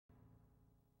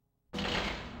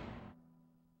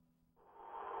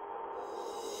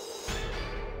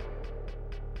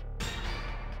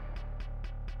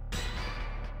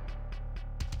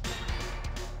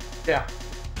Yeah.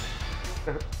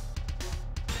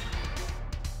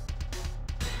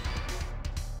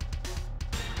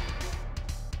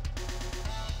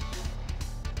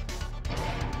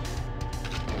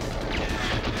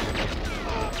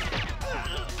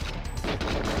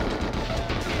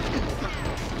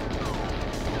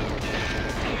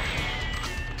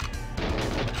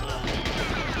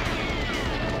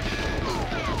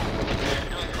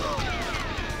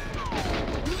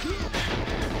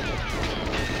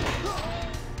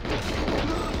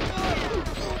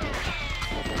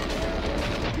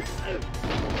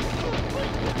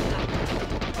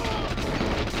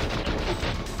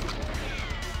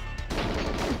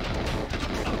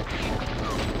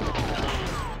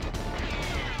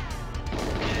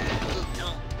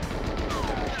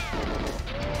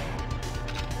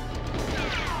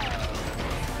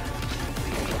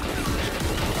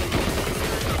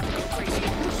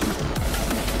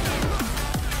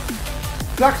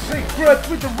 Black Secret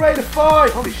with the Raid of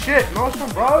 5! Holy shit, nice one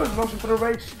bro, nice one for the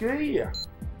Raid ski.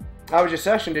 How was your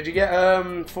session? Did you get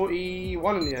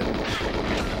 41 in the end?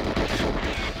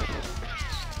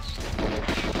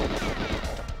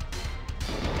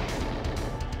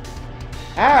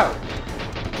 Ow!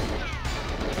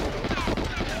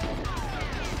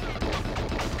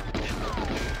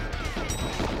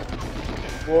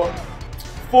 What?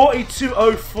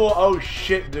 42.04, oh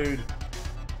shit dude.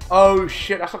 Oh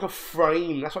shit, that's like a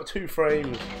frame. That's like 2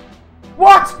 frames.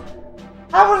 What?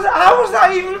 How was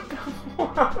that even?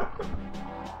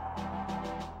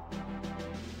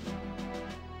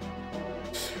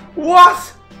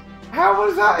 What? How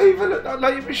was that even?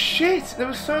 Like, it was shit. There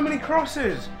were so many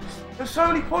crosses. There's so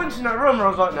many points in that run where I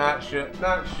was like, nah, shit,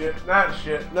 nah, shit, nah,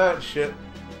 shit, nah, shit.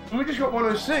 And we just got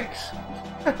 106.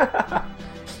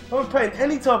 I wasn't paying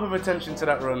any type of attention to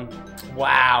that run.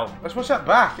 Wow. Let's watch that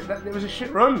back. It was a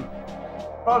shit run.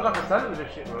 As far as I can tell, it was a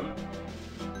shit run.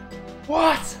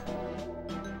 What?